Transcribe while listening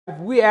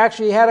we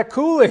actually had a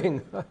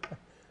cooling.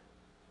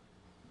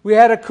 We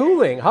had a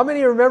cooling. How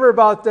many remember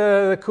about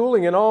the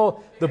cooling and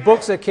all the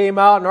books that came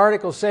out and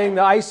articles saying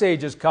the Ice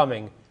Age is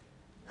coming?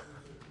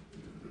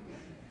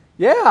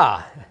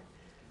 Yeah.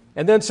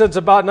 And then since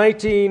about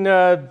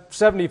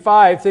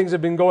 1975, things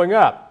have been going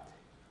up.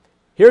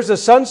 Here's the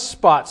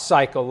sunspot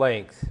cycle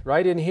length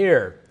right in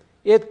here.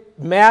 It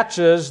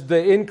matches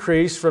the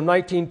increase from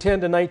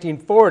 1910 to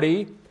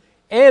 1940,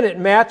 and it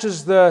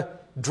matches the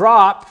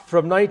drop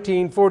from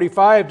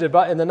 1945 to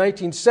about in the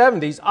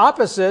 1970s,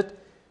 opposite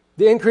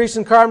the increase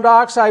in carbon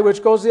dioxide,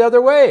 which goes the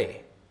other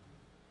way.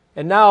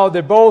 And now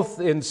they're both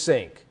in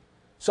sync.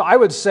 So I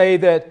would say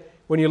that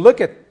when you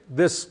look at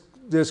this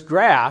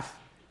graph,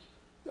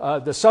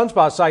 the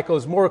sunspot cycle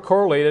is more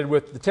correlated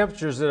with the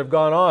temperatures that have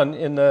gone on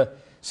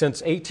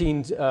since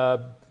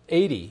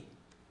 1880.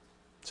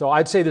 So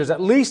I'd say there's at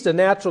least a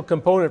natural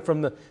component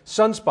from the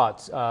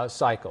sunspot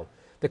cycle.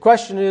 The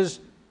question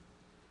is,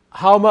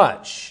 how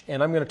much?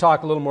 And I'm going to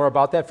talk a little more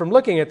about that. From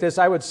looking at this,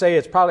 I would say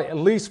it's probably at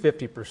least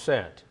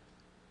 50%.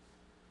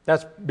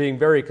 That's being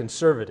very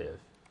conservative.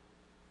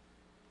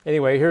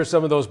 Anyway, here's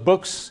some of those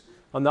books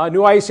on the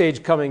new ice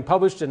age coming,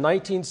 published in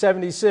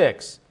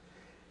 1976.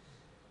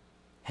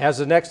 Has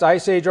the next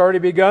ice age already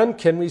begun?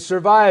 Can we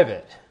survive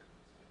it?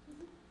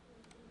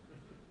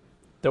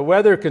 The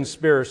Weather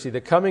Conspiracy, the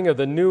coming of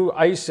the new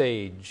ice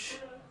age.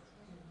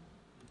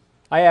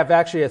 I have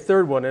actually a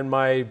third one in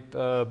my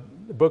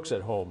books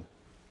at home.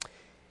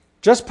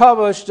 Just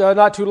published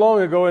not too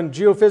long ago in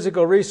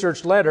Geophysical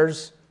Research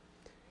Letters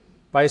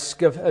by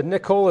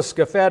Nicholas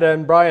Scafetta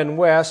and Brian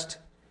West.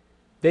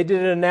 They did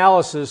an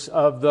analysis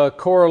of the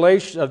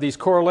correlation of these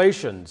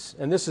correlations,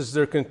 and this is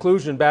their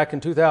conclusion back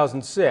in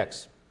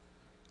 2006.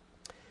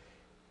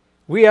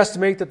 We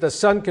estimate that the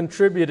sun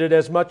contributed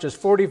as much as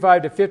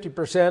 45 to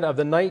 50% of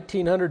the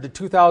 1900 to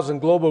 2000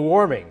 global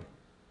warming.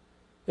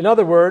 In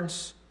other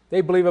words,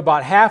 they believe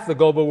about half the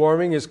global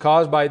warming is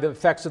caused by the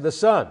effects of the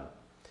sun.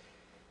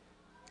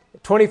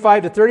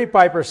 25 to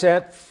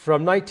 35%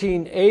 from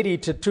 1980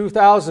 to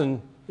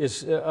 2000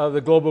 of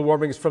the global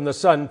warming is from the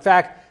sun. In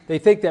fact, they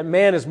think that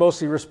man is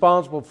mostly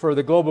responsible for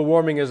the global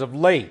warming as of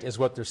late, is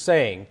what they're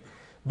saying.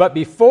 But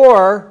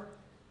before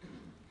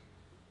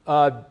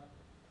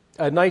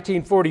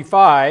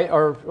 1945,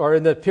 or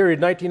in the period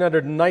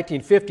 1900 and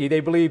 1950, they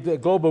believe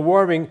that global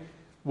warming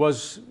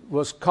was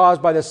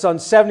caused by the sun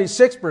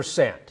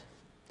 76%.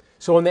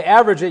 So when they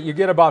average it, you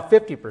get about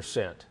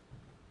 50%.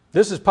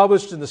 This is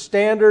published in the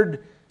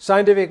standard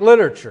scientific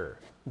literature.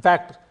 In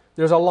fact,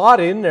 there's a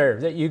lot in there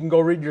that you can go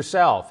read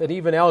yourself, and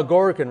even Al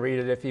Gore can read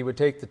it if he would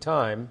take the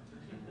time.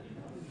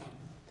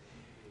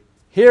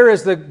 Here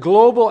is the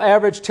global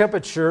average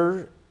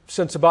temperature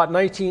since about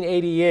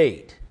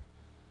 1988.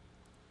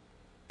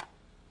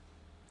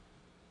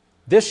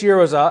 This year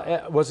was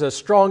a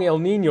strong El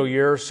Nino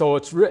year, so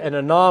it's an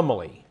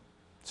anomaly.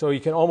 So you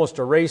can almost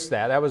erase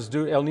that. That was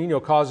due, El Nino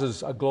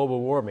causes a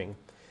global warming.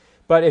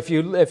 But if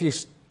you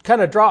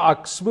kind of draw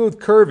a smooth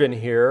curve in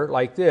here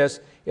like this,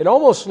 it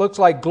almost looks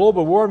like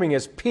global warming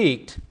has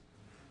peaked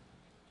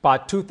by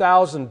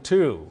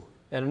 2002.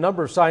 And a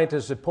number of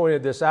scientists have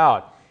pointed this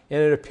out. And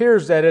it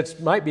appears that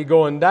it might be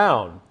going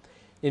down.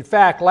 In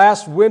fact,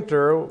 last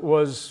winter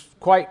was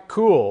quite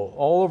cool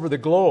all over the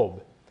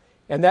globe.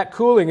 And that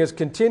cooling has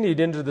continued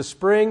into the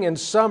spring and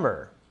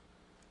summer.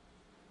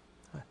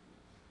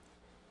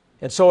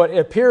 And so it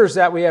appears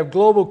that we have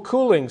global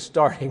cooling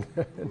starting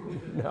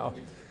now.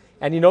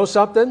 And you know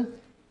something?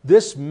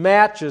 This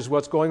matches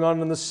what's going on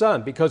in the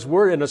sun, because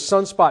we're in a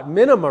sunspot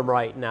minimum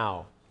right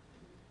now.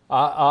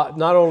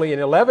 Not only an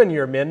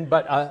 11-year min,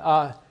 but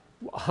a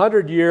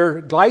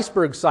 100-year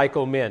Gleisberg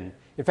cycle min.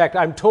 In fact,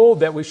 I'm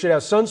told that we should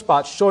have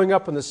sunspots showing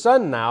up in the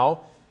sun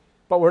now,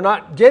 but we're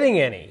not getting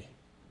any.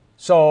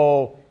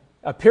 So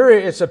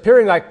it's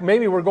appearing like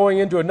maybe we're going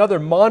into another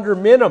Maunder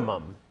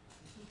minimum,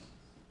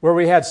 where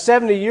we had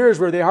 70 years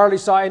where they hardly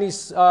saw any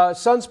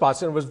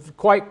sunspots, and it was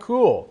quite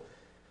cool.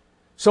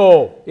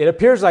 So it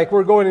appears like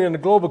we're going into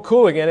global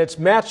cooling, and it's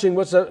matching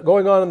what's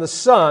going on in the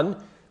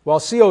sun while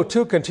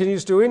CO2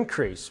 continues to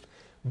increase.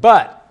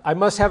 But I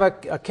must have a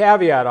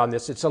caveat on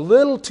this. It's a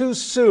little too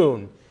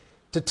soon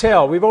to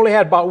tell. We've only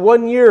had about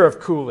 1 year of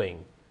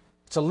cooling.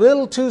 It's a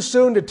little too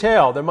soon to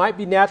tell. There might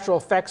be natural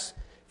effects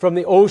from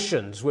the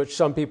oceans, which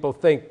some people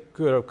think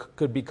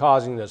could be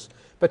causing this.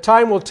 But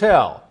time will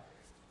tell.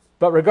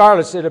 But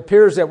regardless, it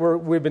appears that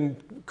we've been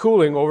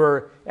cooling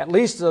over at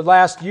least the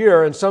last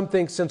year, and some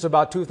think since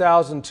about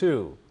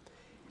 2002.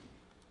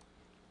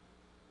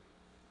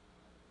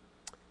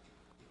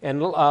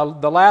 And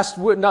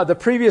the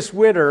previous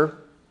winter,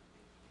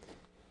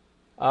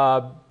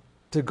 to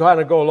kind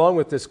of go along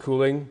with this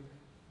cooling,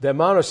 the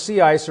amount of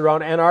sea ice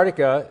around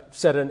Antarctica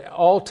set an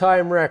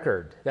all-time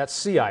record. That's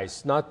sea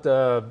ice, not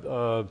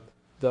the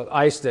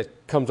ice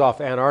that comes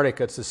off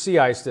Antarctica. It's the sea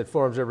ice that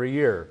forms every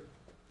year.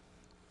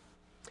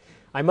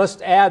 I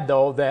must add,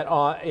 though, that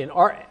in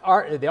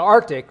the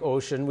Arctic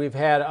Ocean, we've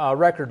had a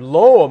record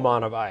low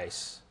amount of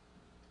ice.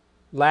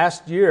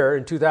 Last year,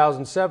 in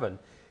 2007.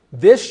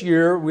 This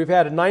year, we've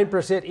had a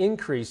 9%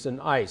 increase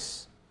in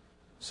ice.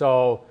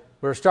 So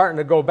we're starting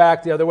to go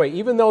back the other way,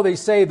 even though they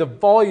say the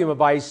volume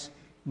of ice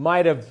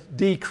might have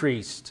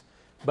decreased.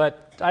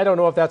 But I don't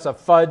know if that's a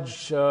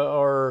fudge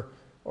or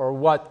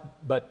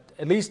what, but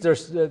at least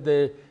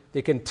they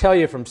can tell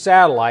you from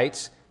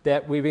satellites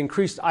that we've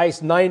increased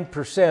ice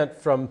 9%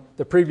 from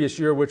the previous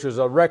year, which was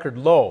a record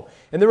low.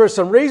 And there were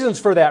some reasons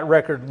for that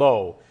record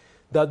low.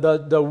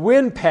 The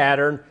wind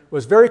pattern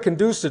was very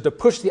conducive to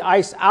push the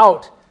ice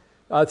out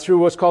through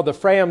what's called the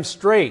Fram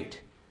Strait.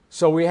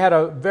 So we had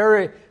a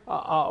very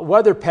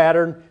weather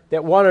pattern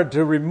that wanted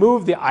to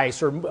remove the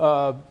ice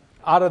or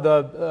out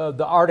of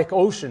the Arctic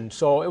Ocean.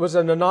 So it was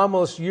an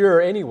anomalous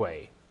year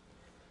anyway.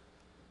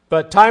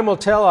 But time will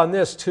tell on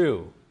this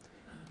too.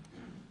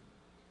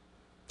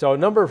 So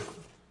number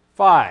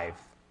 5,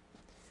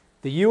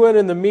 the UN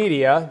and the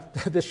media,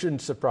 this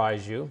shouldn't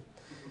surprise you,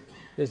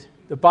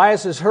 the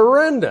bias is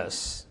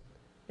horrendous.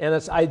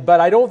 And but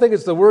I don't think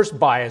it's the worst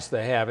bias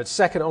they have. It's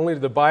second only to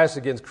the bias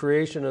against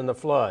creation and the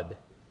flood.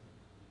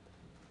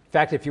 In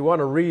fact, if you want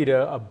to read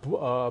a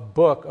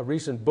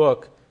recent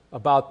book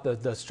about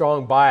the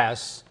strong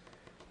bias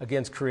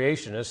against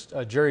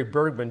creationists, Jerry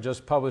Bergman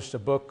just published a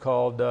book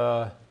called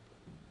The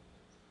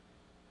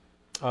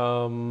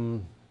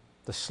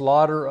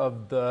Slaughter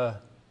of the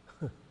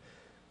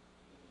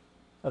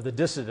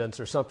Dissidents,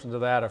 or something to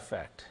that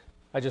effect.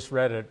 I just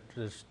read it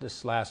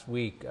this last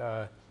week.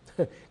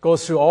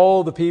 Goes through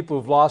all the people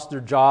who've lost their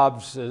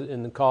jobs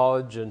in the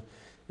college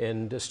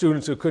and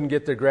students who couldn't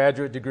get their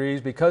graduate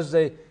degrees because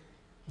they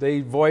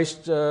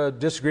voiced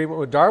disagreement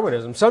with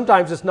Darwinism.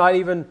 Sometimes it's not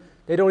even,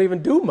 they don't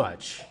even do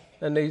much,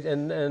 and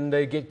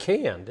they get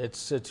canned.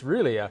 It's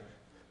really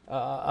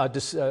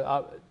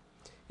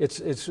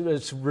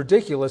it's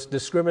ridiculous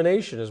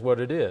discrimination is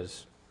what it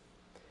is.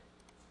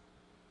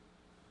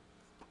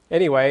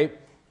 Anyway,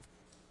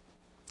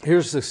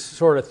 here's the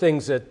sort of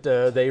things that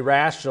they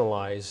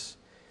rationalize.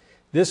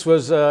 This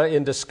was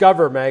in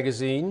Discover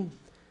magazine.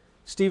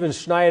 Stephen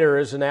Schneider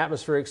is an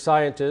atmospheric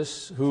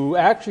scientist who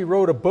actually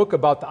wrote a book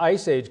about the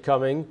Ice Age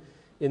coming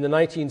in the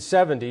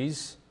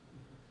 1970s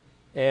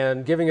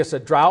and giving us a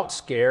drought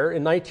scare.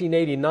 In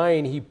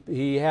 1989,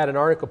 he had an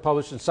article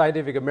published in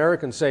Scientific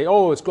American say,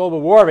 oh, it's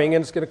global warming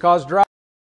and it's going to cause drought.